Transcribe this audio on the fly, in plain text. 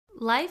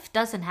Life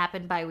doesn't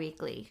happen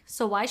bi-weekly,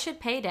 so why should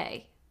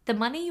payday? The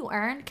money you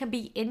earn can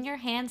be in your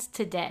hands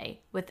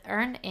today with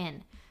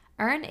EarnIn.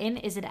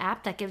 EarnIn is an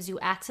app that gives you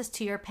access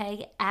to your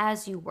pay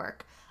as you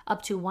work,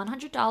 up to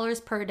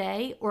 $100 per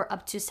day or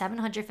up to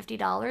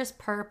 $750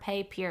 per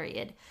pay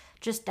period.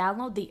 Just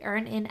download the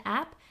EarnIn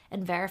app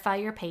and verify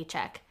your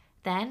paycheck.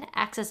 Then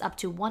access up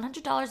to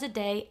 $100 a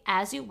day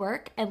as you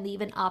work and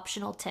leave an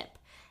optional tip.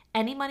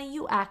 Any money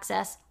you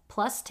access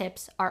plus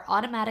tips are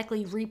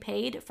automatically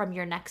repaid from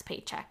your next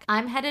paycheck.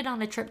 I'm headed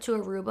on a trip to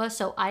Aruba,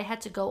 so I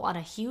had to go on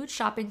a huge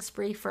shopping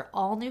spree for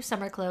all new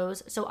summer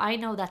clothes, so I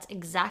know that's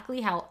exactly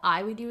how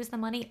I would use the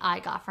money I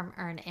got from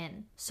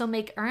EarnIn. So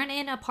make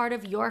EarnIn a part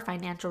of your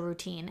financial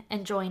routine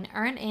and join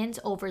EarnIn's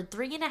over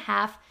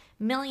 3.5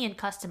 million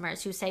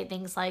customers who say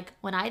things like,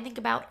 when I think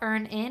about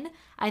EarnIn,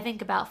 I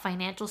think about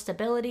financial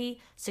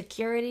stability,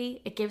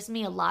 security. It gives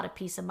me a lot of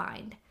peace of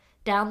mind.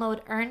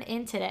 Download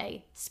EarnIn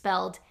today,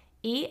 spelled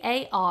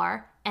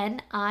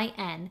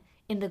EARNIN,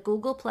 in the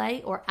Google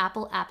Play or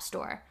Apple App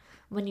Store.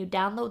 When you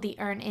download the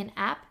EarnIn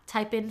app,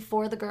 type in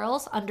For the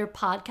Girls under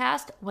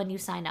podcast when you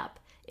sign up.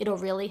 It'll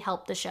really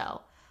help the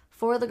show.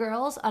 For the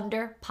Girls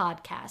under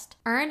podcast.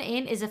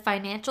 EarnIn is a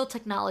financial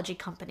technology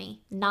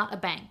company, not a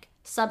bank.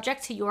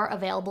 Subject to your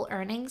available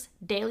earnings,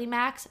 daily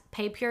max,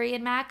 pay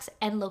period max,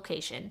 and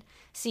location.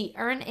 See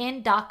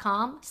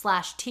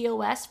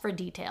earnin.com/TOS for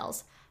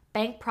details.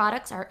 Bank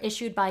products are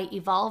issued by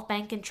Evolve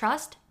Bank and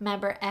Trust,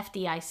 member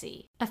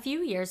FDIC. A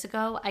few years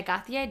ago, I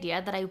got the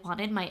idea that I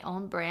wanted my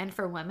own brand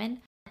for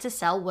women to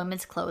sell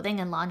women's clothing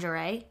and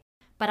lingerie,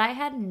 but I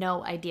had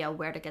no idea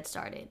where to get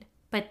started.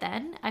 But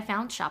then I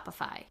found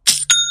Shopify.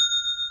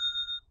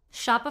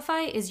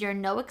 Shopify is your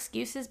no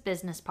excuses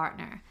business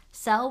partner.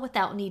 Sell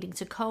without needing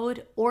to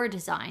code or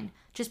design.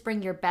 Just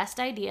bring your best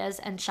ideas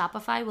and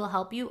Shopify will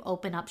help you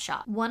open up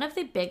shop. One of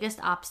the biggest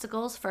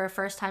obstacles for a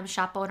first-time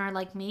shop owner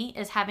like me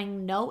is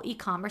having no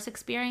e-commerce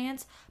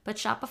experience, but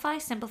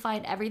Shopify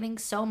simplified everything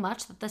so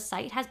much that the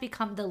site has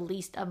become the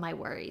least of my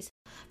worries.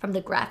 From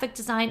the graphic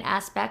design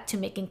aspect to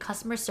making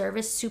customer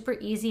service super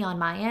easy on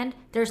my end,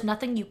 there's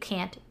nothing you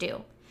can't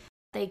do.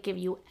 They give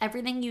you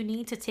everything you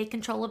need to take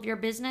control of your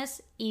business,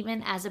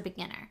 even as a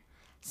beginner.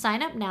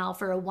 Sign up now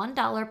for a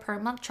 $1 per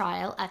month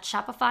trial at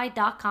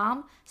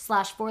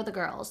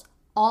shopify.com/forthegirls,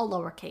 all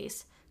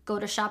lowercase. Go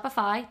to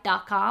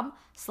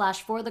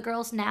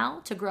shopify.com/forthegirls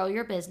now to grow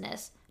your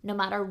business, no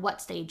matter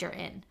what stage you're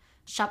in.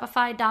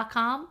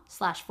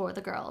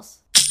 Shopify.com/forthegirls.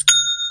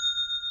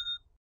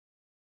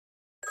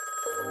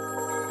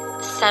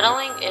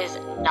 Settling is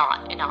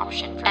not an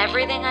option for me.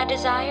 Everything I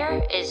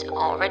desire is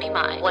already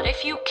mine. What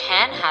if you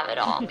can have it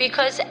all?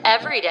 Because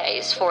every day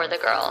is for the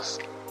girls.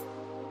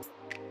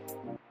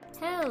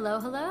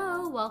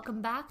 Hello.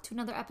 Welcome back to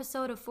another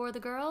episode of For the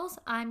Girls.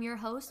 I'm your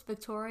host,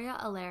 Victoria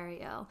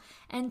Alario.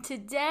 And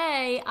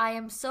today I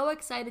am so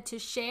excited to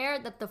share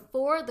that the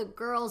For the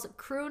Girls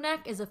crew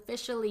neck is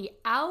officially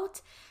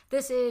out.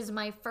 This is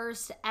my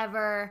first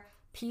ever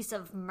piece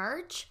of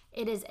merch.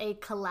 It is a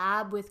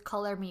collab with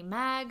Color Me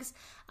Mags.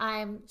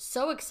 I'm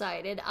so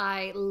excited.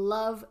 I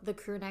love the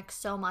crew neck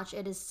so much.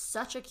 It is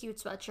such a cute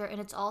sweatshirt, and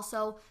it's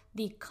also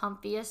the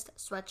comfiest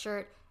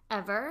sweatshirt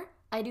ever.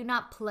 I do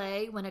not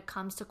play when it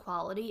comes to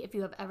quality. If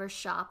you have ever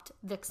shopped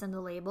Vixen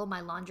the Label,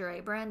 my lingerie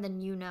brand, then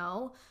you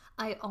know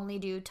I only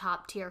do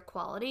top tier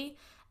quality.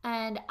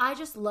 And I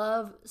just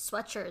love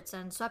sweatshirts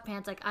and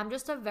sweatpants. Like, I'm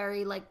just a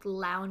very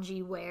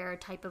loungy wear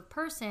type of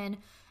person,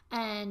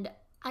 and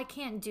I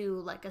can't do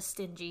like a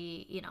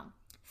stingy,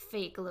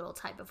 fake little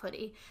type of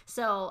hoodie.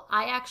 So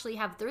I actually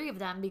have 3 of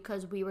them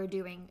because we were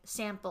doing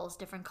samples,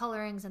 different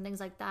colorings and things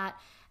like that.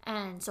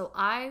 And so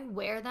I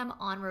wear them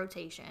on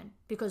rotation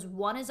because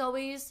one is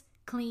always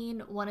clean,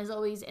 one is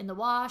always in the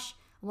wash,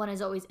 one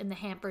is always in the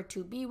hamper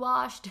to be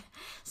washed.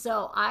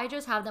 So I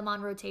just have them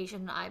on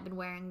rotation. I've been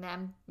wearing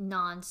them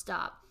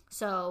nonstop.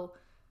 So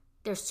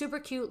they're super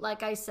cute,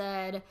 like I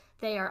said.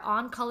 They are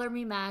on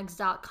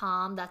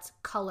colormemags.com. That's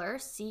color,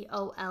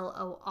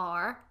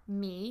 C-O-L-O-R,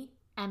 me,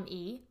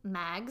 M-E,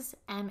 mags,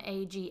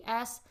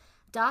 M-A-G-S.com.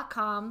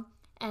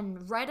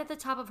 And right at the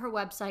top of her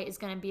website is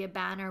going to be a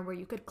banner where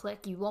you could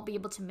click. You won't be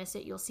able to miss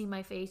it. You'll see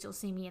my face. You'll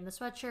see me in the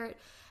sweatshirt.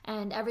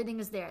 And everything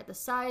is there. The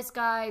size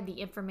guide,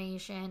 the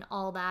information,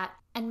 all that.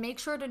 And make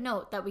sure to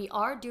note that we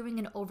are doing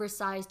an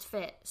oversized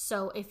fit.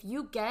 So if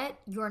you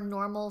get your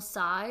normal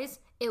size,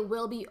 it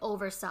will be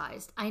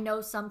oversized. I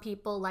know some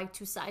people like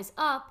to size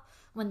up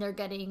when they're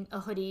getting a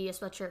hoodie, a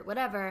sweatshirt,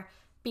 whatever,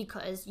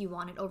 because you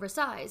want it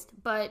oversized.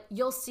 But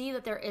you'll see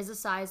that there is a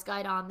size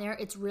guide on there.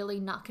 It's really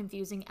not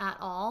confusing at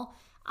all.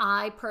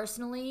 I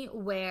personally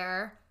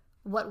wear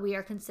what we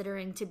are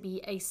considering to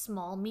be a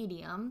small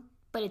medium,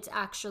 but it's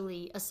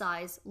actually a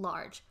size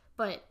large.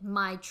 But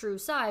my true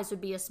size would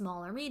be a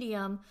smaller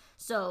medium.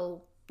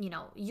 So,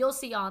 you'll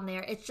see on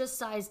there, it's just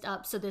sized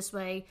up. So this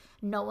way,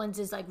 no one's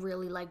is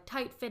really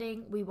tight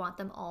fitting. We want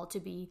them all to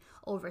be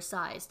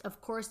oversized. Of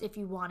course, if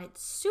you want it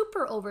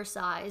super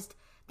oversized,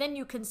 then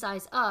you can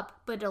size up,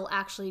 but it'll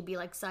actually be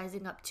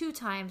sizing up 2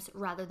 times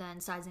rather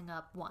than sizing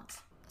up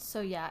once.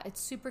 So yeah,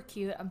 it's super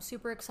cute. I'm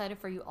super excited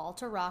for you all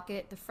to rock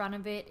it. The front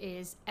of it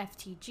is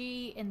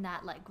FTG in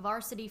that like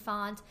varsity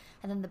font,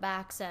 and then the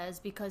back says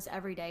because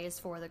every day is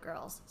for the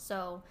girls.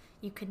 So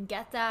you can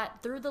get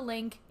that through the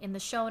link in the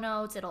show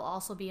notes. It'll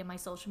also be in my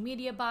social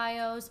media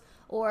bios,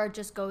 or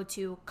just go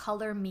to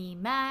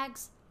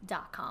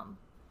colormemags.com.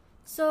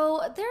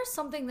 So there's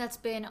something that's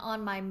been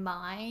on my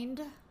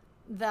mind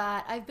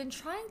that I've been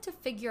trying to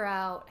figure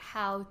out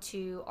how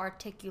to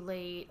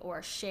articulate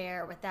or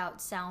share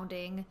without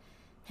sounding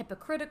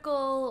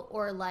hypocritical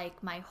or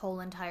like my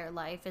whole entire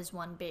life is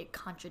one big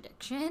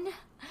contradiction.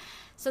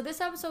 So this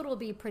episode will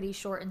be pretty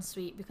short and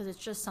sweet because it's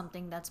just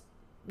something that's,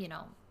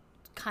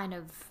 kind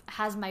of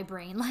has my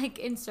brain like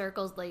in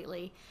circles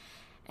lately.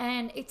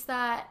 And it's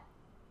that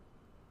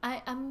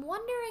I'm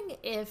wondering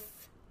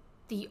if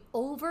the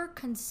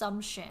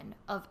overconsumption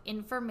of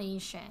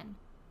information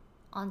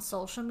on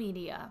social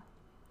media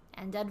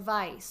and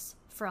advice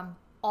from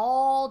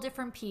all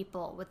different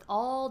people with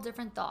all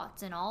different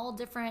thoughts and all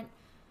different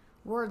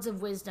words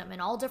of wisdom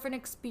and all different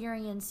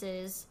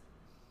experiences,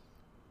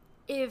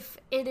 if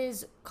it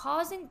is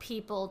causing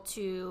people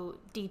to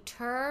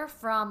deter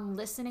from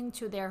listening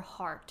to their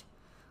heart,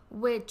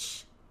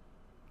 which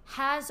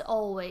has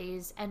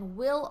always and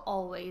will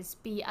always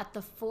be at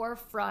the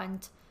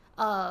forefront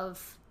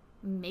of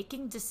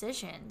making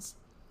decisions.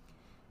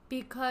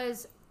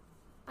 Because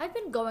I've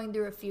been going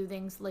through a few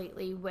things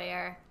lately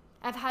where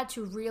I've had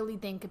to really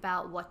think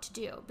about what to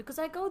do, because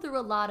I go through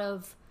a lot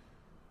of,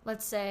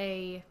 let's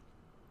say,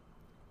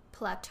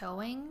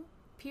 plateauing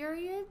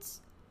periods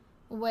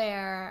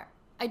where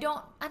I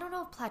don't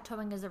know if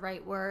plateauing is the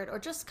right word, or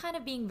just kind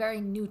of being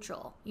very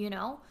neutral,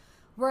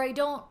 where I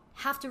don't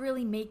have to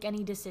really make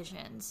any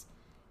decisions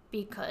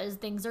because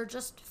things are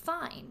just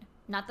fine.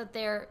 Not that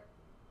they're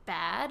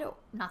bad,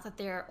 not that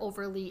they're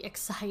overly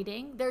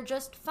exciting, they're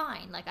just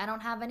fine. Like I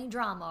don't have any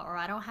drama, or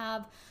I don't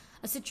have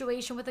a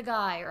situation with a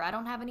guy, or I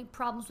don't have any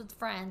problems with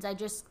friends. I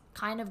just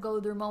kind of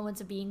go through moments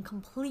of being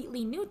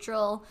completely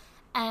neutral,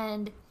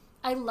 and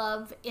I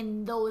love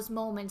in those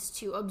moments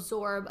to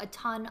absorb a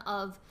ton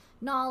of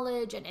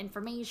knowledge and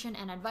information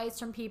and advice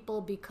from people,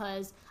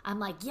 because I'm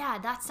like, yeah,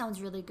 that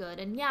sounds really good,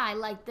 and yeah, I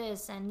like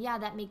this, and yeah,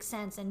 that makes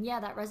sense, and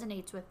yeah, that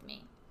resonates with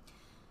me.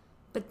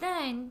 But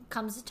then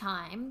comes a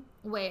time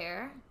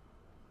where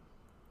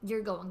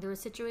you're going through a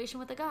situation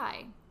with a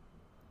guy,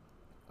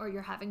 or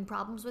you're having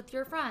problems with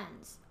your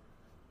friends,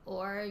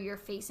 or you're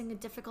facing a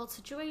difficult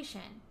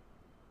situation.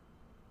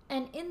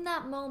 And in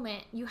that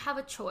moment, you have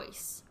a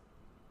choice.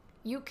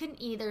 You can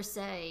either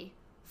say,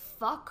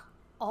 fuck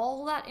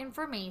all that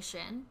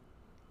information,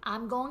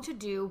 I'm going to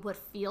do what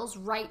feels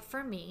right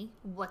for me,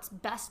 what's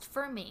best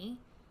for me,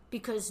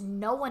 because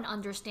no one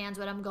understands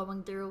what I'm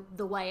going through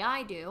the way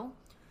I do.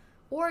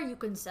 Or you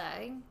can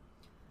say,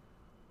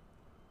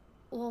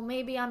 well,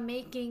 maybe I'm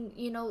making,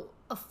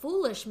 a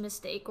foolish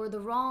mistake or the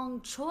wrong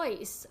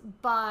choice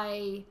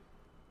by,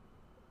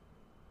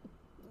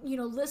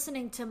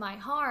 listening to my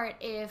heart.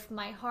 If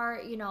my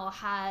heart,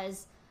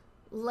 has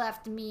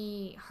left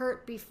me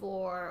hurt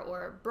before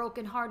or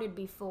brokenhearted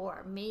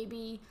before,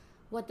 maybe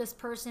what this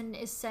person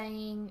is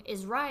saying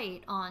is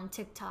right on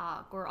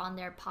TikTok or on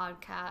their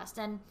podcast.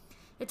 And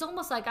it's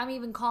almost like I'm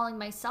even calling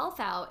myself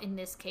out in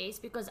this case,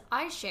 because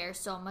I share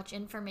so much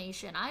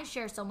information. I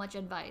share so much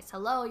advice.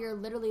 Hello, you're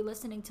literally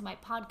listening to my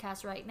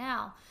podcast right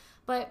now.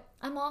 But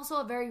I'm also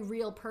a very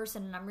real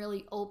person, and I'm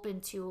really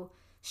open to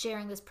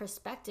sharing this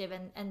perspective.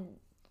 And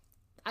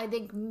I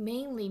think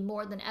mainly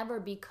more than ever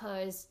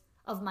because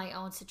of my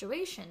own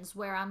situations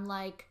where I'm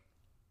like,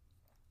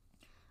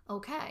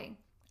 okay,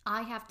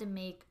 I have to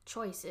make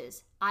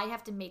choices. I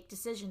have to make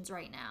decisions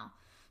right now.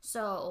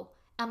 So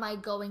am I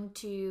going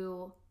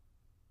to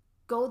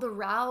go the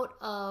route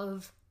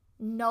of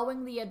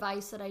knowing the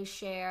advice that I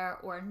share,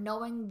 or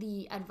knowing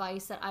the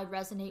advice that I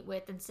resonate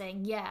with, and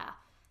saying, yeah,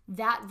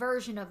 that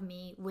version of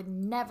me would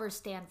never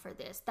stand for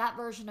this. That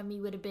version of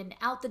me would have been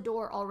out the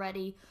door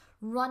already,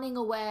 running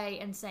away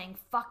and saying,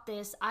 fuck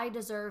this, I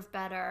deserve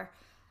better,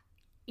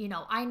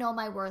 I know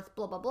my worth,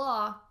 blah, blah,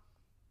 blah.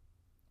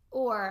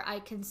 Or I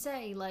can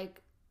say,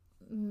 like,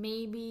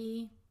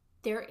 maybe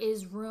there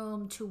is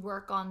room to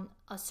work on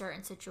a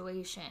certain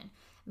situation.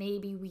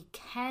 Maybe we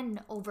can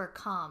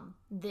overcome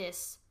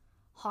this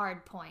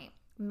hard point.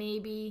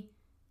 Maybe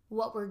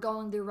what we're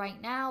going through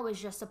right now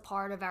is just a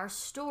part of our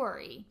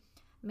story.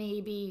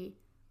 Maybe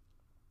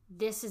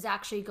this is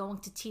actually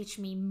going to teach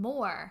me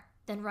more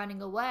than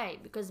running away,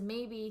 because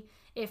maybe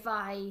if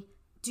I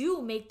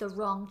do make the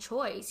wrong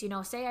choice,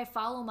 say I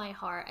follow my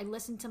heart, I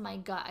listen to my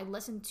gut, I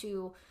listen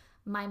to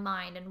my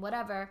mind and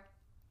whatever,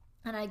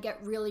 and I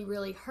get really,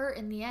 really hurt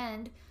in the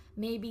end,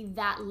 maybe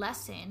that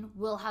lesson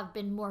will have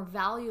been more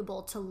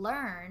valuable to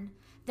learn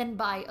than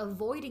by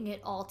avoiding it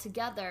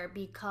altogether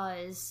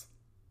because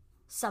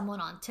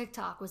someone on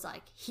TikTok was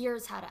like,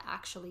 here's how to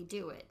actually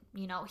do it.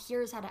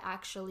 Here's how to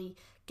actually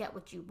get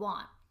what you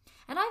want.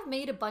 And I've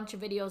made a bunch of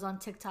videos on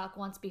TikTok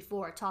once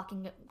before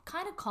talking,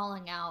 kind of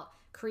calling out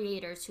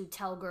creators who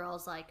tell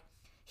girls like,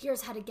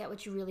 here's how to get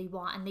what you really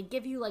want. And they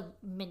give you like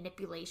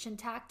manipulation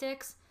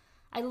tactics.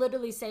 I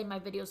literally say in my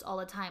videos all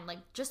the time, like,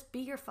 just be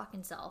your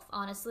fucking self,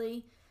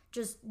 honestly.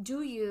 Just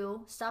do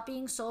you. Stop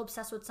being so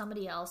obsessed with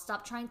somebody else.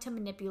 Stop trying to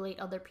manipulate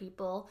other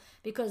people,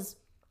 because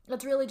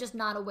that's really just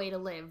not a way to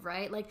live,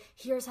 right? Like,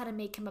 here's how to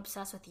make him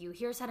obsessed with you.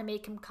 Here's how to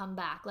make him come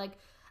back. Like,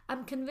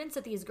 I'm convinced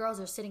that these girls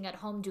are sitting at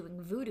home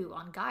doing voodoo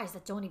on guys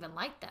that don't even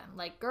like them.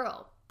 Like,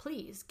 girl,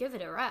 please give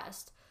it a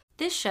rest.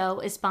 This show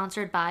is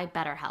sponsored by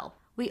BetterHelp.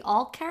 We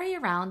all carry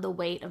around the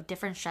weight of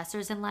different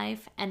stressors in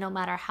life, and no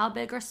matter how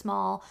big or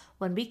small,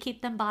 when we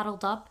keep them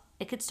bottled up,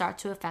 it could start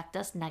to affect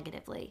us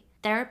negatively.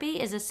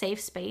 Therapy is a safe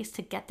space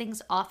to get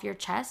things off your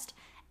chest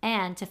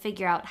and to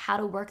figure out how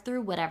to work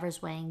through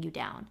whatever's weighing you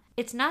down.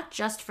 It's not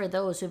just for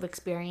those who've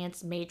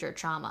experienced major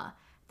trauma.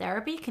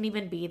 Therapy can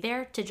even be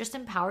there to just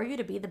empower you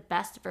to be the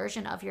best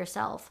version of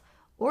yourself,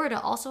 or to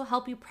also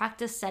help you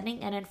practice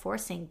setting and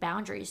enforcing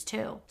boundaries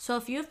too. So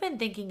if you've been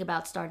thinking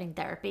about starting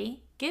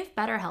therapy, give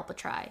BetterHelp a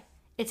try.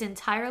 It's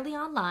entirely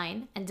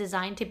online and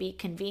designed to be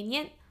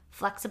convenient,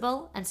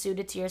 flexible, and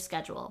suited to your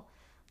schedule.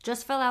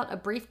 Just fill out a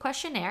brief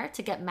questionnaire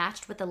to get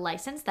matched with a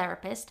licensed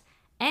therapist,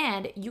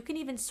 and you can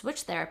even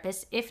switch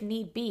therapists if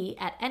need be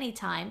at any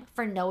time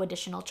for no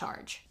additional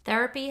charge.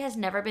 Therapy has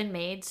never been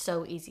made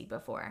so easy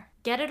before.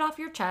 Get it off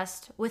your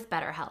chest with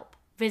BetterHelp.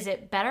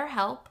 Visit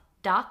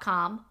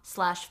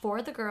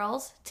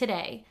betterhelp.com/forthegirls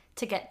today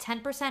to get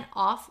 10%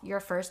 off your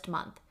first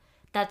month.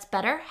 That's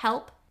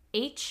BetterHelp,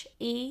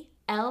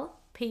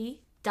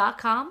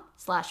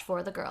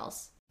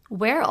 HELP.com/forthegirls.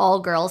 We're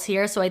all girls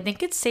here, so I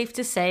think it's safe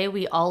to say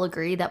we all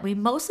agree that we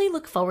mostly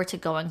look forward to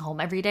going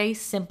home every day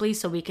simply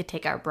so we could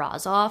take our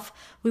bras off.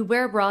 We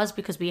wear bras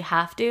because we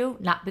have to,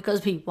 not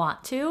because we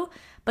want to.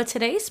 But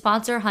today's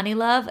sponsor,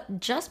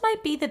 Honeylove, just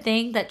might be the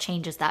thing that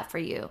changes that for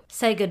you.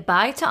 Say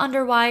goodbye to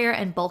underwire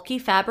and bulky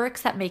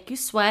fabrics that make you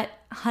sweat.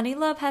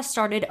 Honeylove has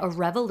started a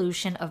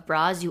revolution of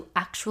bras you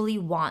actually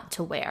want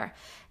to wear.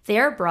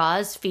 Their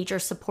bras feature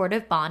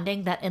supportive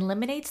bonding that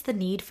eliminates the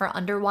need for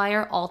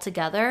underwire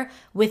altogether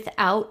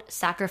without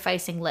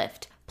sacrificing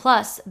lift.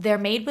 Plus, they're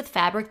made with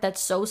fabric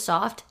that's so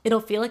soft, it'll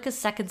feel like a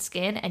second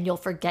skin and you'll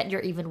forget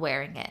you're even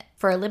wearing it.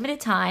 For a limited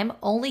time,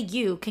 only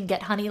you can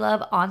get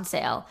Honeylove on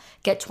sale.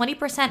 Get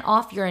 20%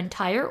 off your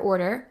entire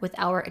order with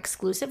our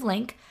exclusive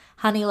link,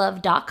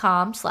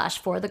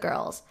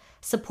 honeylove.com/forthegirls.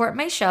 Support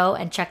my show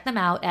and check them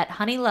out at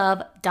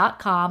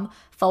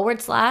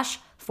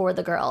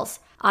honeylove.com/forthegirls.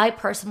 I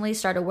personally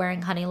started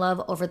wearing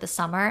Honeylove over the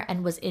summer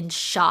and was in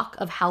shock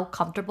of how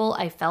comfortable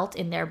I felt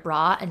in their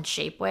bra and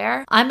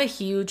shapewear. I'm a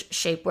huge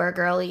shapewear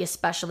girly,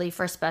 especially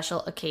for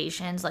special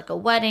occasions like a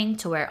wedding,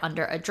 to wear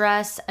under a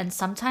dress, and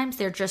sometimes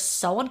they're just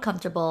so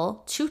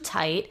uncomfortable, too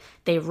tight,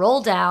 they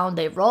roll down,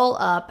 they roll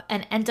up,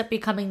 and end up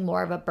becoming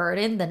more of a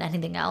burden than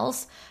anything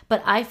else.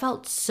 But I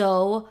felt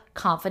so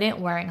confident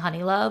wearing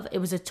Honeylove. It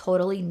was a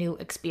totally new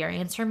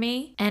experience for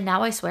me, and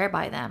now I swear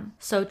by them.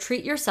 So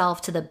treat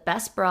yourself to the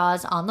best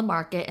bras on the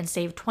market and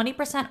save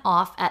 20%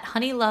 off at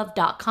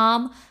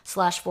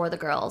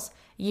honeylove.com/forthegirls.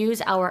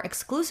 Use our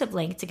exclusive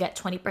link to get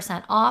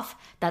 20% off.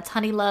 That's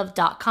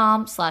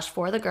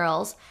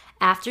honeylove.com/forthegirls.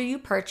 After you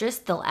purchase,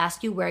 they'll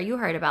ask you where you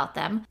heard about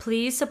them.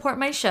 Please support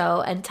my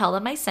show and tell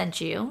them I sent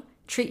you.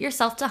 Treat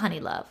yourself to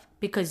Honeylove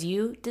because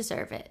you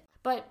deserve it.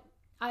 But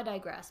I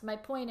digress. My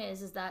point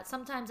is that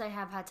sometimes I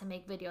have had to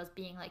make videos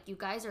being like, you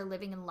guys are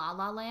living in la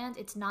la land.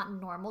 It's not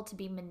normal to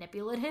be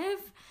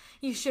manipulative.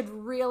 You should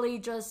really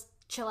just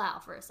chill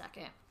out for a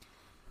second.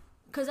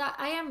 Because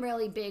I am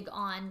really big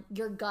on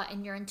your gut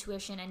and your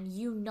intuition and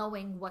you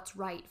knowing what's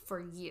right for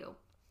you.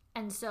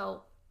 And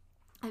so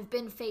I've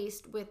been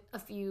faced with a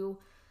few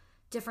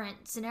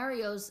different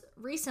scenarios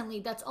recently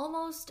that's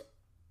almost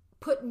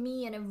put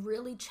me in a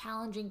really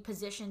challenging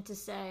position to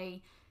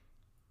say,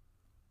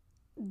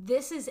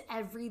 this is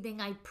everything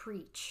I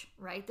preach,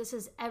 right? This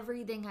is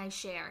everything I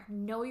share.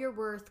 Know your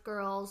worth,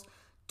 girls.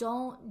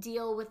 Don't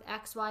deal with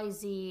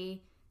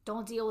XYZ.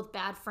 Don't deal with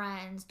bad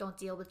friends. Don't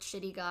deal with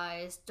shitty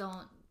guys.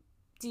 Don't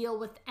deal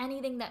with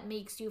anything that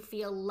makes you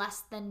feel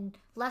less than,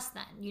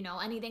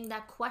 anything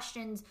that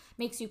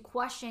makes you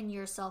question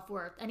your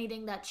self-worth,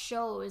 anything that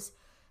shows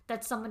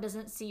that someone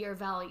doesn't see your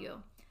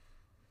value.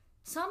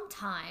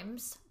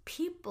 Sometimes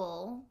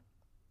people's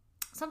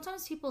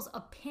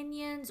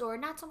opinions, or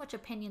not so much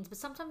opinions, but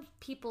sometimes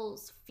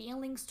people's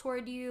feelings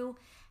toward you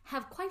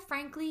have, quite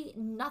frankly,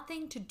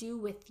 nothing to do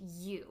with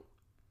you.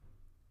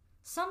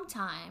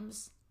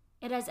 Sometimes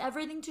it has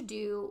everything to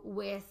do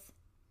with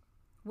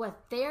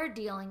what they're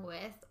dealing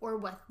with or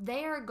what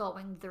they're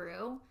going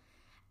through.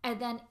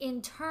 And then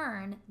in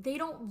turn, they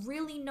don't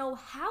really know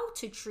how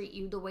to treat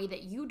you the way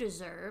that you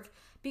deserve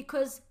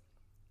because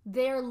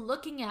they're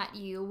looking at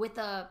you with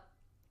a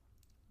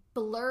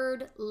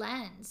blurred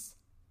lens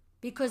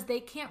because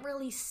they can't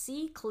really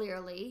see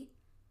clearly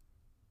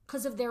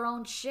because of their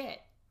own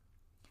shit.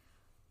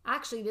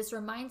 Actually, this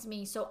reminds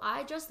me, so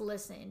I just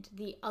listened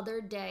the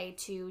other day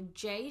to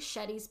Jay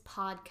Shetty's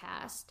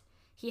podcast.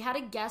 He had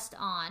a guest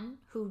on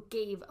who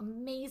gave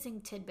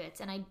amazing tidbits,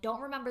 and I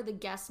don't remember the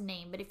guest's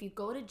name, but if you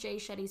go to Jay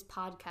Shetty's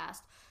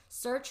podcast,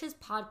 search his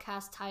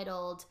podcast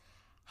titled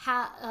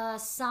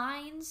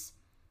Signs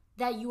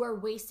that you are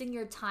wasting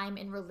your time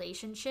in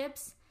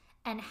relationships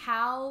and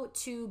how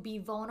to be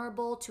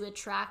vulnerable to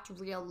attract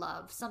real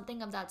love.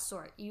 Something of that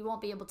sort. You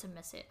won't be able to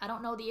miss it. I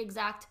don't know the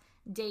exact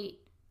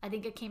date. I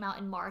think it came out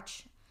in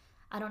March.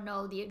 I don't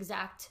know the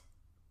exact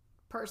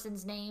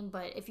person's name,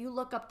 but if you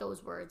look up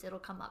those words, it'll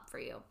come up for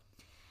you.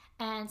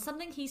 And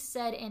something he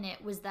said in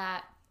it was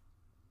that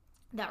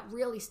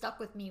really stuck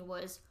with me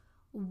was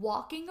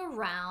walking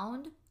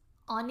around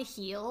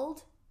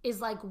unhealed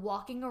is like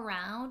walking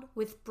around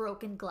with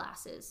broken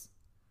glasses.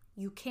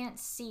 You can't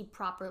see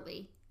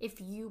properly if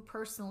you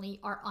personally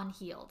are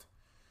unhealed.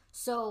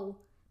 So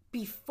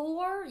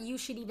before you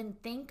should even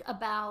think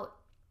about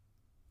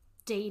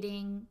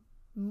dating,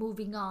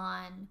 moving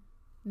on,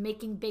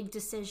 making big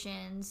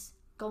decisions,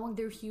 going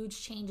through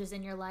huge changes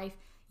in your life,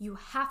 you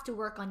have to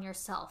work on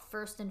yourself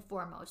first and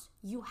foremost.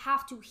 You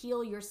have to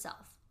heal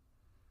yourself.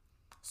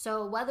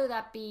 So whether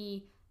that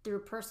be through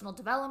personal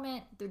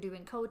development, through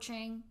doing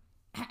coaching,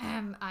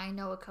 I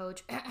know a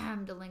coach,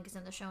 the link is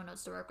in the show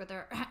notes to work with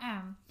her,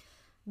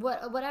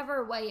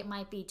 whatever way it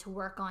might be to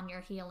work on your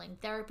healing.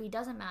 Therapy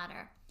doesn't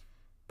matter.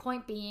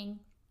 Point being,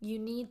 you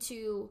need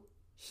to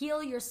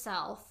heal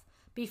yourself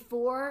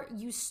before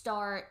you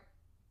start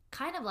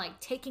kind of like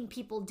taking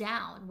people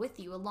down with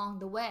you along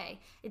the way.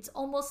 It's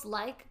almost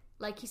like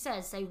he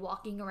says, say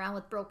walking around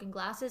with broken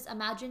glasses.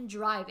 Imagine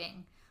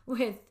driving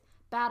with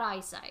bad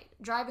eyesight,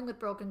 driving with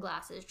broken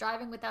glasses,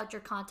 driving without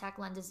your contact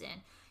lenses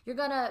in.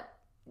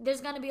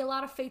 There's gonna be a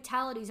lot of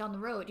fatalities on the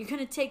road. You're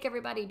gonna take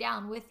everybody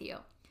down with you.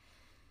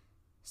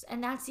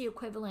 And that's the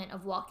equivalent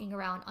of walking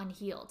around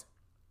unhealed.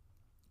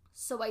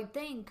 So I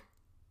think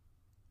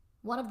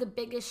one of the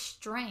biggest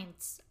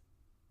strengths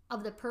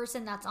of the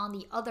person that's on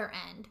the other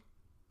end,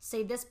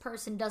 say this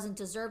person doesn't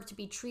deserve to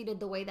be treated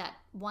the way that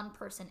one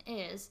person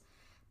is,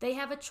 they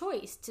have a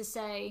choice to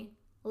say,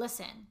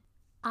 listen,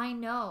 I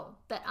know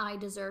that I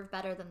deserve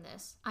better than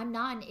this. I'm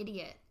not an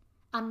idiot.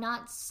 I'm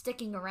not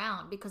sticking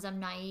around because I'm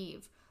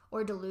naive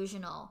or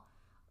delusional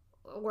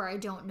or I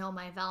don't know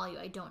my value.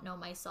 I don't know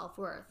my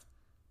self-worth.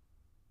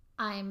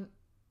 I'm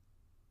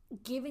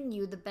giving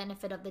you the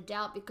benefit of the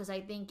doubt because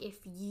I think if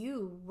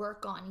you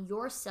work on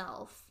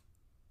yourself,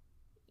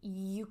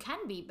 you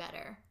can be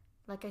better.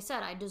 Like I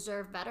said, I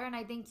deserve better and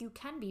I think you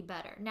can be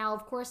better. Now,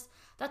 of course,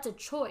 that's a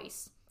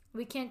choice.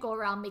 We can't go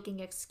around making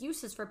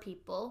excuses for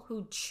people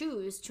who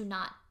choose to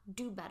not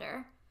do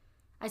better.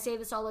 I say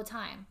this all the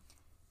time.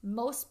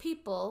 Most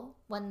people,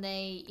 when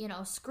they,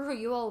 screw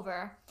you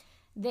over,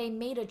 they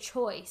made a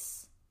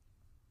choice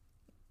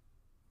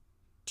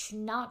to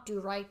not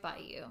do right by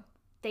you.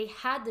 They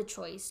had the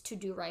choice to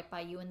do right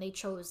by you and they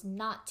chose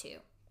not to.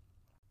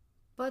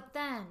 But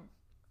then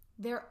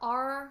there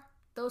are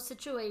those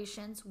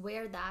situations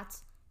where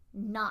that's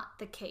not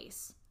the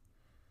case,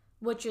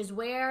 which is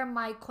where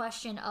my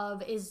question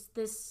of, is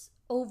this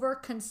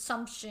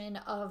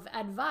overconsumption of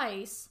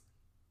advice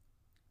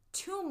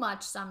too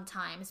much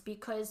sometimes?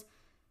 Because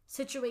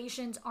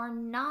situations are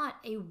not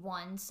a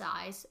one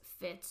size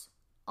fits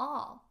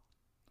all.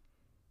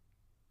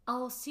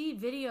 I'll see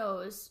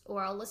videos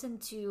or I'll listen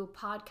to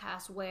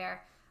podcasts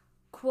where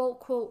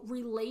quote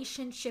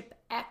relationship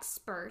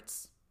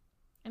experts,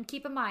 and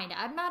keep in mind,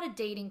 I'm not a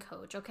dating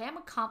coach, okay? I'm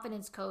a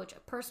confidence coach, a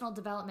personal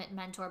development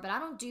mentor, but I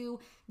don't do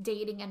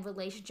dating and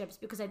relationships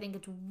because I think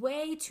it's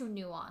way too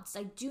nuanced.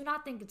 I do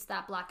not think it's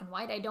that black and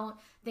white. I don't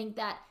think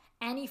that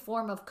any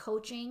form of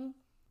coaching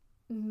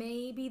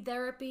may be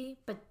therapy,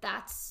 but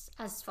that's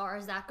as far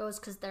as that goes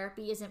because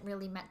therapy isn't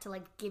really meant to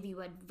like give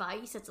you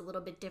advice. It's a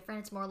little bit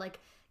different. It's more like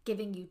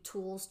giving you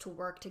tools to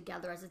work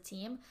together as a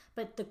team.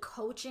 But the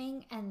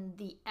coaching and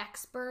the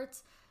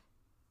experts,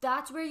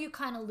 that's where you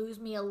kind of lose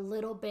me a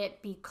little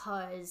bit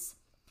because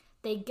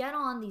they get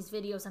on these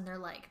videos and they're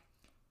like,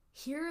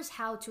 here's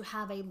how to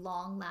have a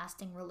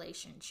long-lasting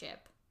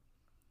relationship.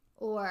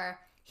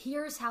 Or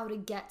here's how to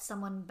get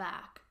someone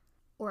back.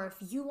 Or if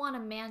you want a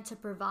man to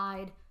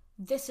provide,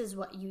 this is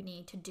what you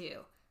need to do.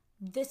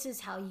 This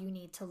is how you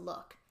need to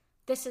look.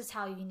 This is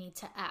how you need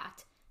to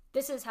act.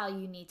 This is how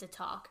you need to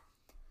talk.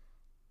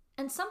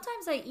 And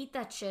sometimes I eat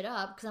that shit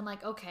up because I'm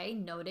like, okay,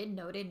 noted.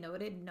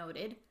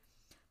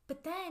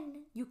 But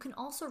then you can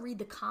also read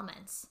the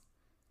comments.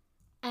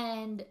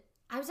 And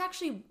I was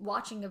actually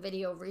watching a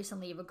video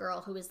recently of a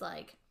girl who was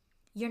like,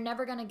 you're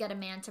never going to get a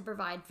man to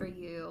provide for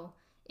you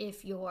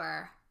if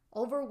you're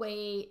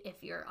overweight,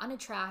 if you're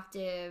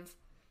unattractive,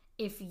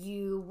 if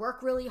you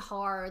work really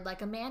hard.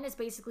 Like a man is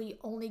basically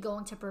only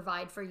going to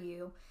provide for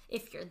you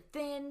if you're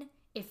thin,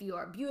 if you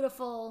are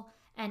beautiful,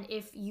 and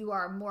if you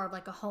are more of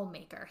like a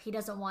homemaker. He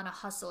doesn't want a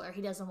hustler.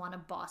 He doesn't want a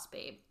boss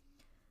babe.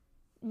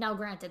 Now,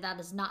 granted, that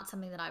is not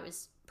something that I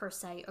was per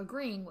se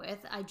agreeing with.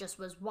 I just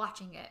was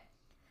watching it.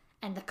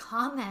 And the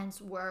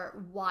comments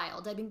were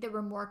wild. I think there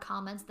were more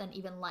comments than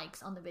even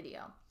likes on the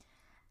video.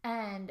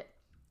 And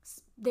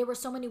there were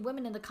so many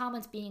women in the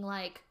comments being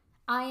like,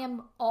 I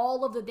am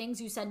all of the things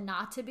you said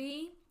not to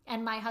be,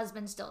 and my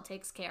husband still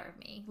takes care of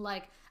me.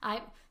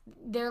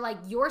 They're like,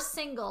 you're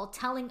single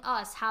telling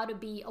us how to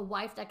be a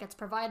wife that gets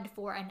provided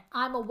for, and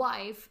I'm a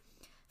wife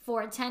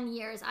for 10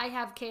 years. I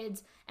have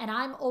kids and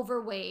I'm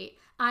overweight.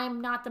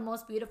 I'm not the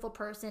most beautiful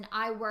person.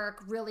 I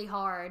work really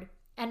hard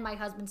and my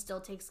husband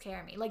still takes care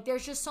of me. Like,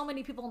 there's just so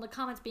many people in the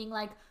comments being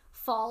like,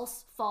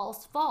 false,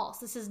 false, false.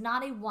 This is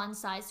not a one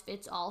size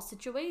fits all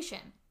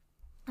situation.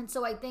 And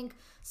so I think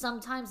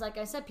sometimes, like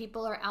I said,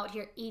 people are out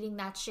here eating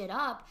that shit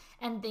up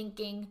and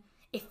thinking,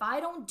 if I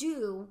don't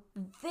do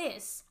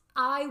this,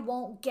 I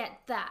won't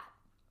get that.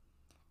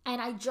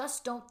 And I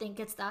just don't think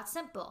it's that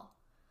simple.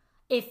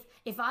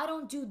 If I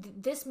don't do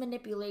this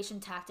manipulation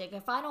tactic,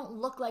 if I don't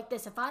look like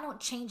this, if I don't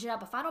change it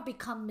up, if I don't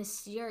become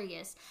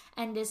mysterious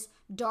and this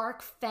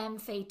dark femme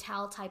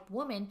fatale type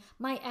woman,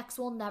 my ex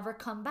will never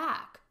come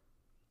back.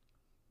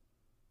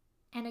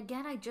 And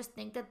again, I just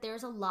think that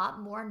there's a lot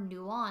more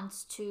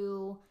nuance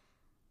to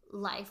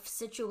life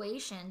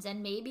situations.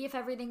 And maybe if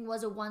everything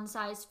was a one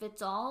size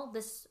fits all,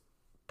 this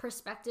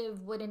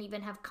perspective wouldn't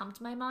even have come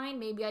to my mind.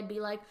 Maybe I'd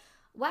be like,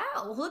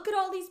 wow, look at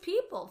all these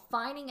people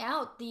finding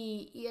out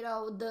the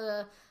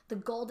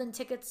golden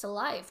tickets to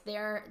life.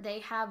 They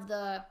have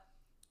the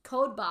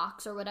code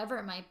box or whatever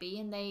it might be,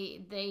 and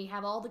they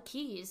have all the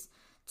keys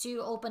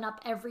to open up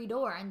every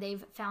door, and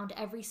they've found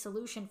every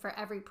solution for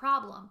every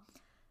problem.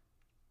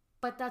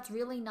 But that's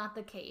really not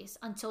the case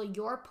until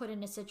you're put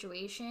in a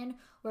situation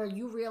where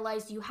you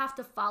realize you have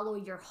to follow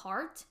your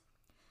heart,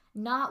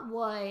 not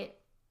what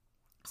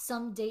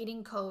some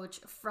dating coach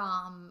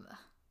from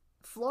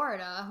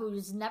Florida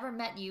who's never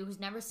met you, who's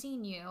never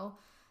seen you,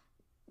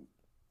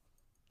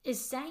 is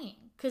saying,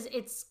 because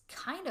it's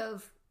kind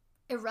of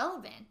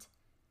irrelevant.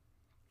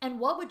 And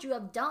what would you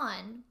have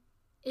done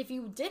if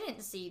you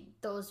didn't see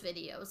those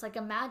videos? Like,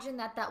 imagine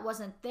that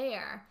wasn't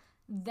there.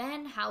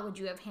 Then how would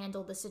you have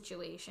handled the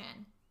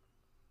situation?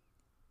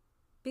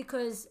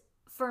 Because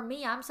for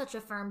me, I'm such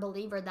a firm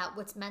believer that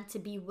what's meant to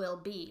be will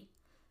be,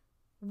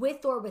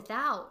 with or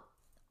without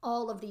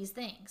all of these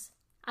things.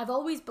 I've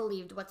always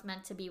believed what's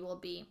meant to be will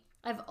be.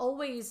 I've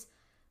always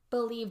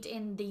believed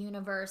in the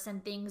universe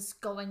and things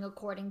going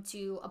according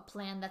to a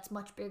plan that's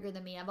much bigger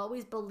than me. I've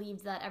always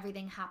believed that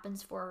everything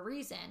happens for a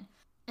reason.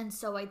 And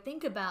so I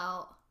think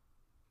about,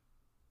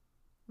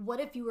 what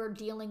if you were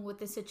dealing with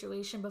this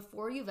situation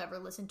before you've ever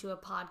listened to a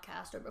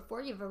podcast or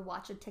before you've ever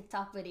watched a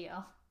TikTok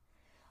video?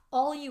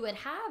 All you would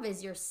have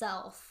is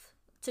yourself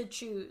to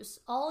choose.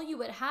 All you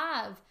would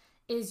have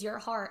is your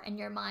heart and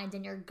your mind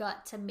and your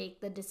gut to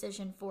make the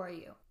decision for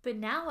you. But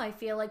now I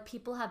feel like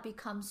people have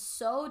become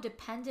so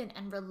dependent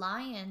and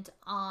reliant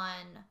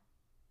on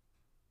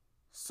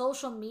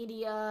social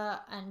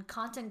media and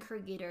content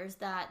creators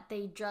that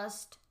they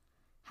just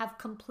have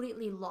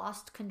completely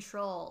lost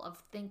control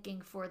of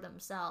thinking for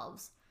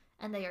themselves.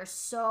 And they are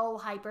so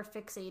hyper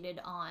fixated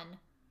on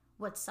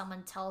what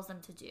someone tells them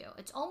to do.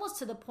 It's almost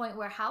to the point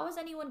where, how is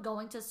anyone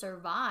going to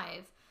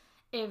survive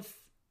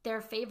if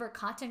their favorite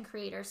content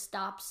creator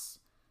stops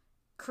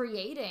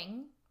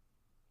creating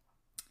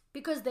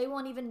because they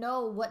won't even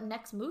know what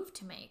next move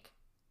to make?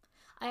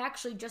 I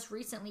actually just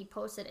recently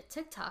posted a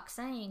TikTok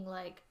saying,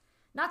 like,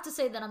 not to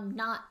say that I'm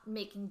not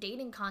making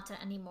dating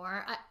content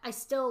anymore. I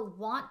still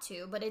want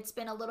to, but it's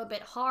been a little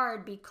bit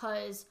hard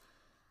because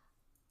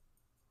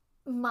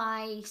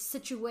my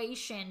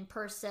situation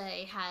per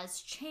se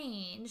has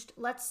changed.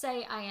 Let's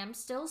say I am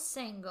still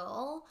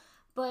single,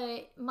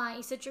 but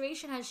my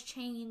situation has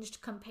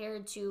changed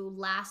compared to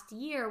last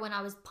year when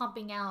I was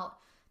pumping out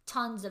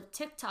tons of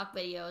TikTok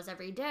videos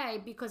every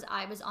day because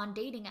I was on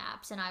dating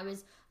apps and I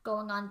was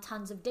going on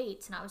tons of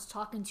dates and I was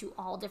talking to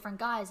all different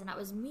guys and I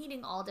was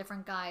meeting all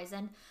different guys,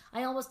 and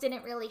I almost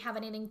didn't really have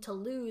anything to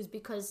lose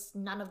because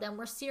none of them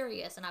were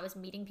serious, and I was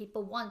meeting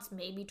people once,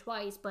 maybe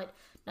twice, but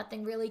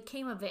nothing really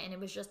came of it, and it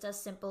was just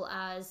as simple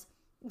as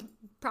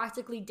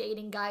practically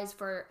dating guys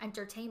for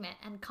entertainment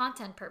and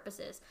content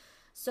purposes.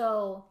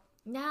 So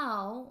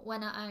now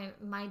when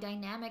my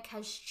dynamic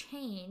has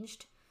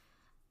changed,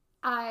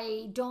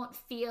 I don't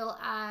feel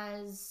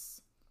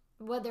as,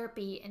 whether it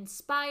be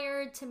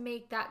inspired to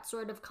make that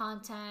sort of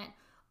content,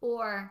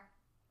 or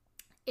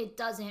it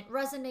doesn't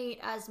resonate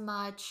as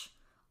much,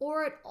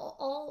 or it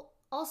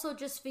also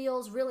just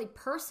feels really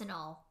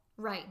personal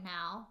right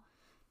now.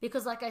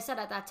 Because like I said,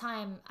 at that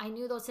time, I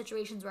knew those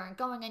situations weren't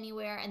going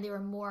anywhere, and they were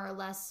more or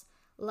less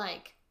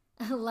like,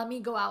 let me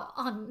go out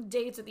on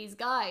dates with these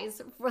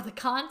guys for the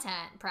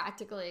content,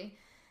 practically.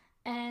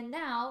 And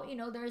now,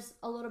 there's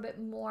a little bit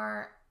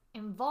more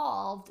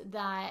involved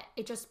that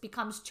it just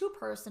becomes too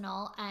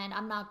personal, and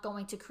I'm not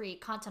going to create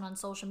content on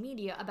social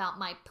media about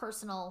my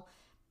personal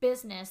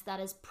business that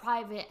is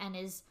private and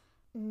is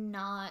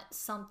not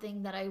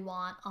something that I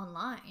want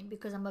online,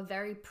 because I'm a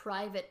very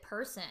private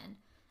person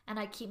and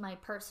I keep my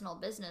personal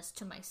business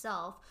to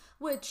myself,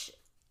 which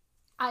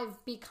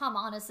I've become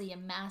honestly a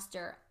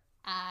master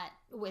at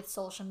with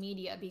social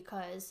media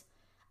because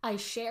I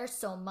share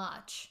so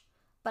much.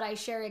 But I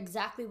share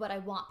exactly what I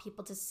want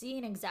people to see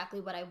and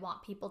exactly what I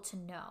want people to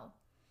know.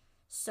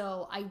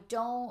 So I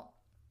don't,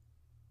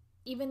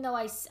 even though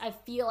I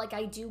feel like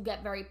I do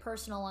get very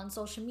personal on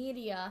social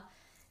media,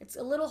 it's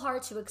a little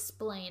hard to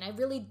explain. I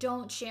really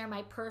don't share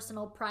my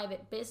personal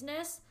private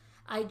business.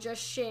 I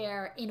just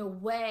share in a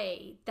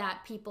way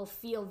that people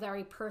feel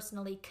very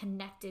personally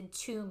connected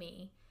to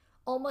me,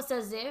 almost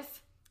as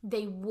if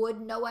they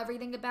would know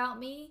everything about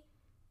me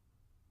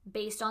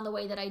based on the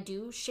way that I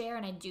do share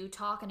and I do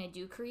talk and I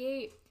do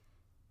create.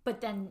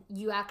 But then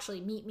you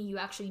actually meet me, you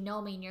actually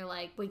know me, and you're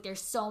like, wait,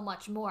 there's so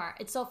much more.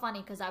 It's so funny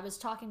because I was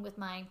talking with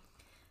my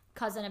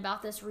cousin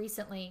about this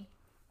recently,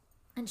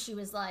 and she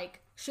was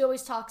like, she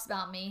always talks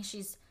about me.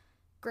 She's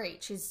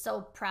great. She's so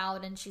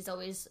proud, and she's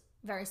always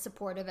very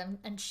supportive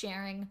and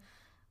sharing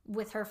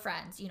with her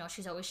friends. You know,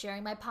 she's always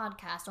sharing my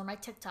podcast or my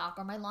TikTok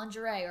or my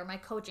lingerie or my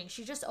coaching.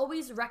 She's just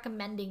always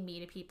recommending me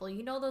to people.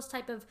 You know, those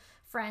type of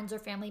friends or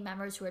family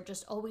members who are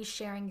just always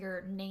sharing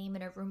your name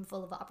in a room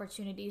full of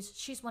opportunities.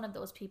 She's one of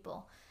those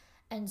people.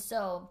 And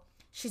so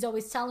she's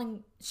always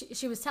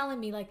she was telling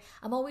me, like,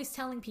 I'm always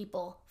telling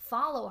people,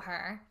 follow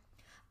her.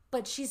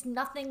 But she's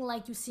nothing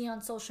like you see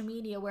on social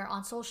media, where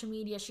on social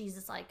media, she's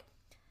just like,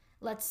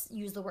 let's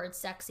use the word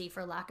sexy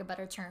for lack of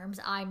better terms.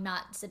 I'm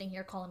not sitting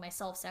here calling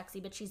myself sexy,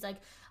 but she's like,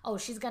 oh,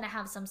 she's going to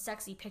have some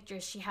sexy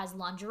pictures. She has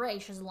lingerie.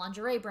 She has a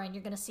lingerie brand.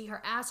 You're going to see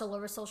her ass all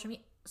over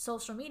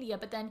social media.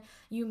 But then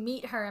you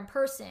meet her in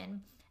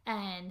person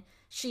and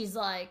she's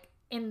like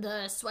in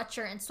the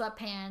sweatshirt and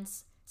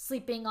sweatpants,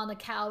 sleeping on the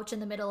couch in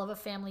the middle of a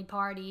family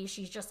party.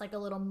 She's just like a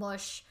little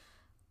mush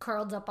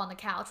curled up on the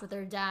couch with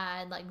her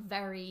dad, like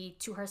very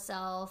to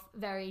herself,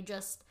 very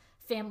just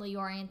family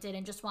oriented,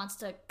 and just wants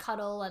to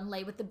cuddle and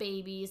lay with the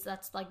babies.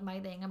 That's like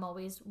my thing. I'm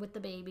always with the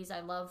babies.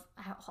 I love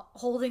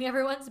holding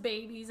everyone's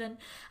babies, and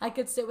I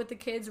could sit with the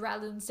kids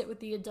rather than sit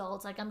with the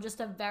adults. Like, I'm just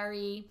a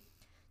very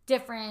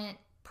different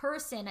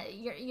person.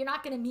 You're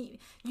not going to meet,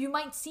 you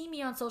might see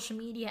me on social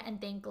media and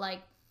think,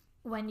 like,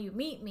 when you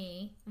meet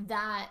me,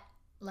 that,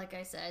 like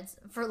I said,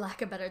 for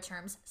lack of better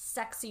terms,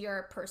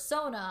 sexier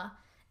persona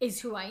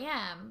is who I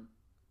am,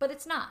 but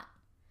it's not.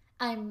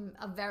 I'm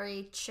a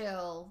very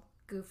chill,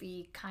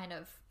 goofy kind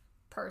of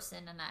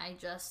person, and I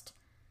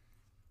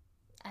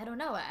don't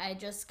know, I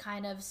just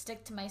kind of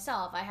stick to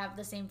myself. I have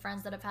the same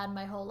friends that I've had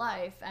my whole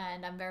life,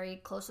 and I'm very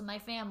close with my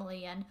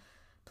family. And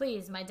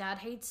please, my dad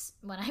hates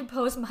when I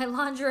post my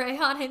lingerie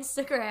on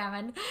Instagram,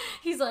 and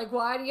he's like,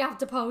 why do you have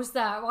to post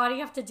that? Why do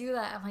you have to do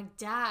that? I'm like,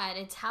 Dad,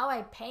 it's how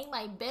I pay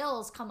my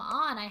bills. Come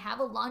on, I have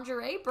a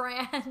lingerie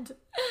brand.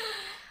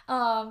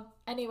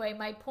 Anyway,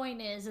 my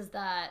point is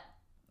that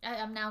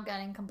I'm now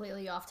getting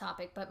completely off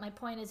topic, but my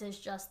point is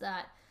just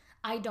that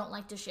I don't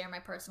like to share my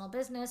personal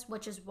business,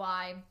 which is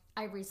why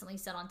I recently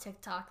said on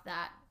TikTok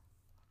that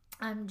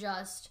I'm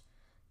just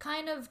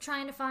kind of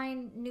trying to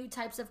find new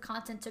types of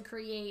content to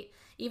create,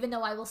 even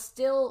though I will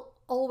still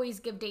always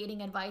give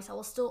dating advice. I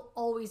will still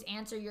always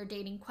answer your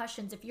dating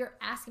questions. If you're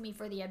asking me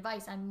for the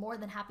advice, I'm more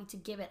than happy to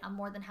give it. I'm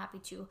more than happy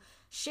to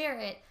share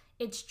it.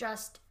 It's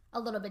just a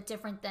little bit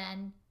different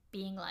than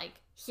being like,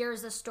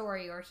 here's a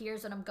story, or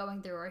here's what I'm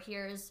going through, or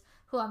here's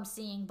who I'm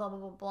seeing, blah, blah,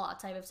 blah, blah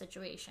type of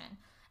situation.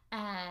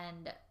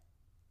 And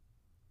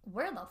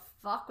where the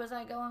fuck was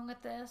I going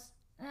with this?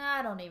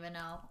 I don't even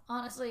know.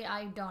 Honestly,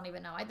 I don't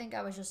even know. I think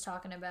I was just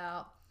talking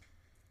about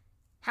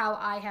how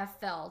I have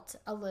felt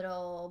a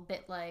little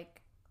bit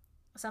like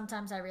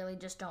sometimes I really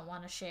just don't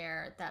want to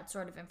share that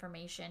sort of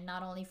information,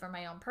 not only for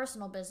my own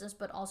personal business,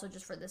 but also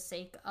just for the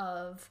sake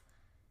of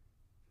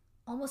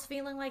almost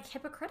feeling like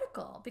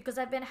hypocritical, because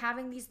I've been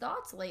having these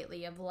thoughts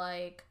lately of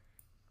like,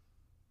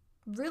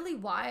 really,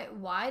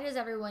 why does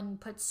everyone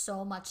put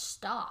so much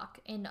stock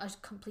in a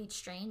complete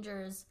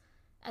stranger's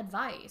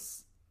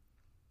advice?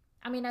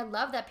 I mean, I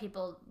love that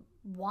people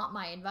want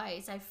my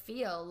advice. I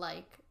feel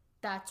like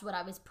that's what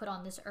I was put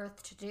on this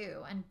earth to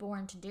do and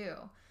born to do.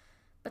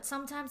 But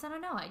sometimes, I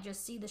don't know, I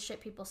just see the shit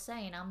people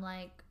say and I'm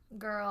like,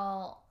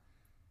 girl,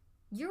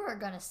 you are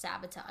going to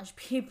sabotage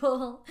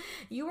people.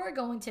 You are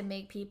going to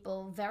make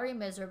people very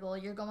miserable.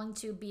 You're going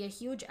to be a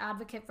huge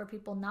advocate for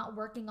people not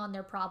working on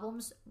their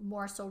problems,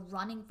 more so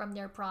running from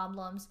their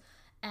problems,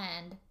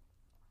 and,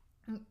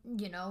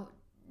 you know,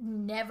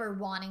 never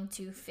wanting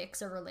to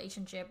fix a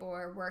relationship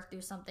or work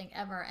through something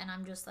ever. And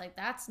I'm just like,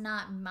 that's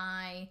not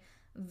my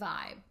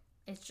vibe.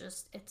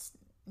 It's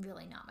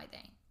really not my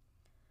thing.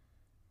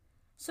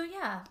 So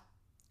yeah,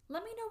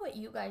 let me know what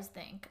you guys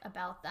think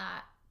about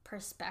that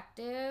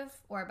perspective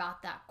or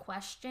about that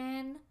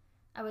question.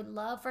 I would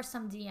love for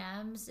some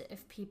DMs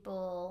if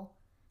people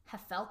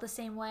have felt the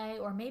same way,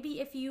 or maybe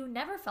if you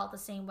never felt the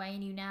same way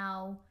and you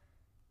now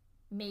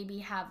maybe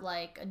have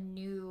like a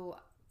new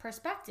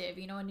perspective,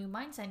 you know, a new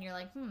mindset, and you're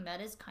like,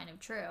 that is kind of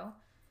true.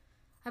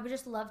 I would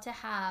just love to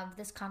have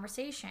this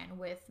conversation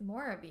with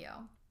more of you.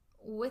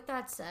 With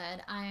that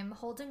said, I'm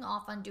holding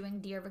off on doing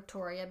Dear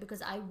Victoria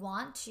because I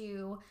want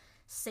to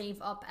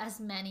save up as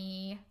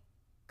many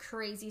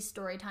crazy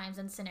story times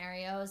and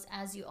scenarios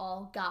as you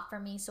all got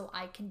from me so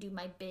I can do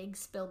my big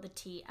Spill the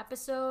Tea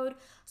episode.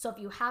 So if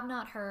you have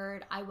not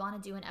heard, I want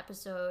to do an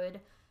episode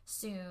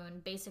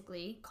soon,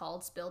 basically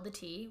called Spill the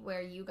Tea,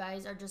 where you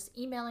guys are just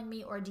emailing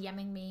me or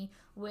DMing me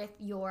with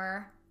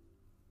your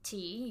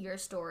tea, your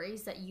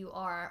stories that you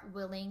are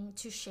willing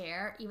to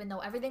share, even though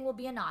everything will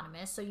be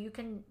anonymous. So you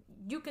can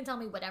you can tell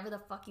me whatever the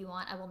fuck you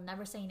want. I will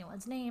never say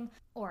anyone's name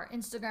or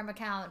Instagram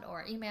account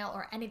or email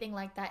or anything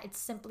like that. It's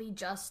simply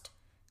just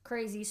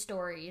crazy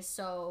stories.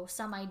 So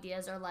some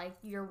ideas are like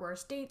your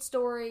worst date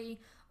story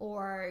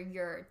or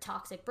your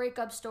toxic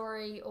breakup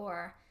story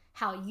or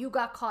how you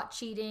got caught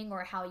cheating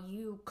or how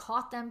you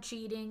caught them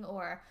cheating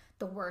or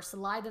the worst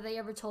lie that they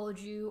ever told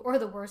you or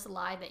the worst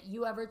lie that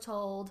you ever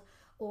told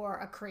or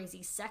a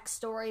crazy sex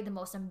story, the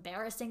most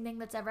embarrassing thing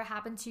that's ever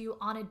happened to you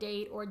on a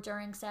date or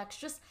during sex.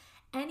 Just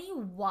any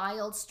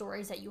wild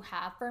stories that you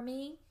have for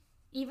me.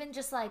 Even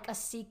just like a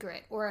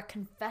secret or a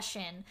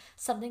confession,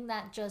 something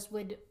that just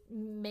would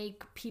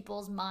make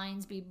people's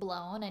minds be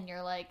blown and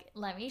you're like,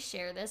 let me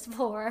share this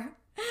for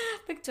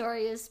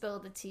Victoria's Spill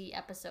the Tea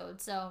episode.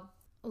 So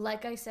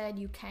like I said,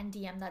 you can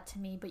DM that to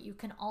me, but you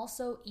can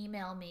also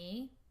email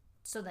me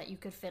so that you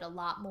could fit a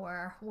lot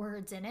more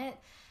words in it.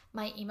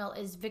 My email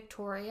is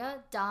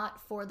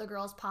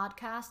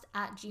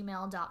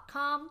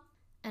victoria.forthegirlspodcast@gmail.com,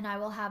 and I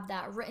will have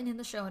that written in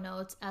the show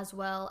notes as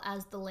well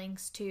as the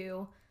links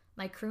to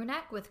my crew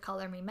neck with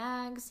Color Me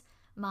Mags,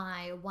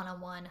 my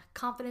one-on-one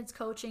confidence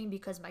coaching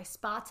because my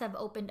spots have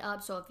opened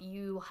up. So if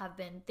you have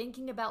been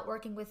thinking about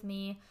working with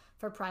me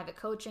for private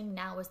coaching,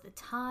 now is the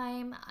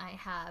time. I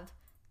have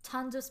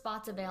tons of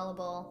spots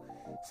available.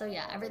 So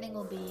yeah, everything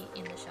will be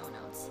in the show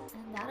notes.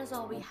 And that is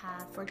all we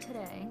have for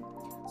today.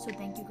 So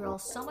thank you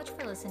girls so much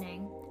for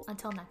listening.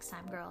 Until next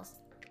time, girls.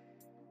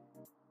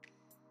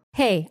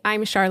 Hey,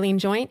 I'm Charlene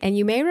Joint, and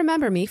you may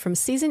remember me from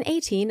season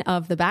 18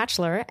 of The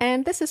Bachelor,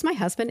 and this is my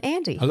husband,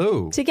 Andy.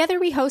 Hello. Together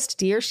we host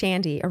Dear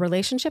Shandy, a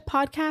relationship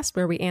podcast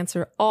where we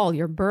answer all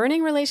your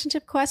burning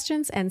relationship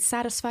questions and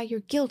satisfy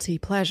your guilty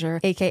pleasure,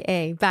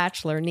 aka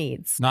Bachelor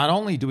needs. Not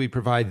only do we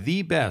provide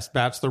the best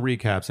Bachelor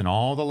recaps in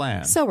all the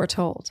land, So we're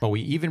told. but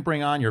we even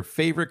bring on your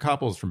favorite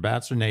couples from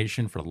Bachelor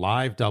Nation for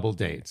live double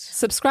dates.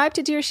 Subscribe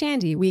to Dear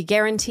Shandy. We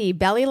guarantee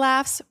belly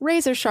laughs,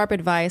 razor sharp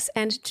advice,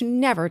 and to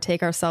never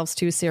take ourselves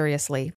too seriously.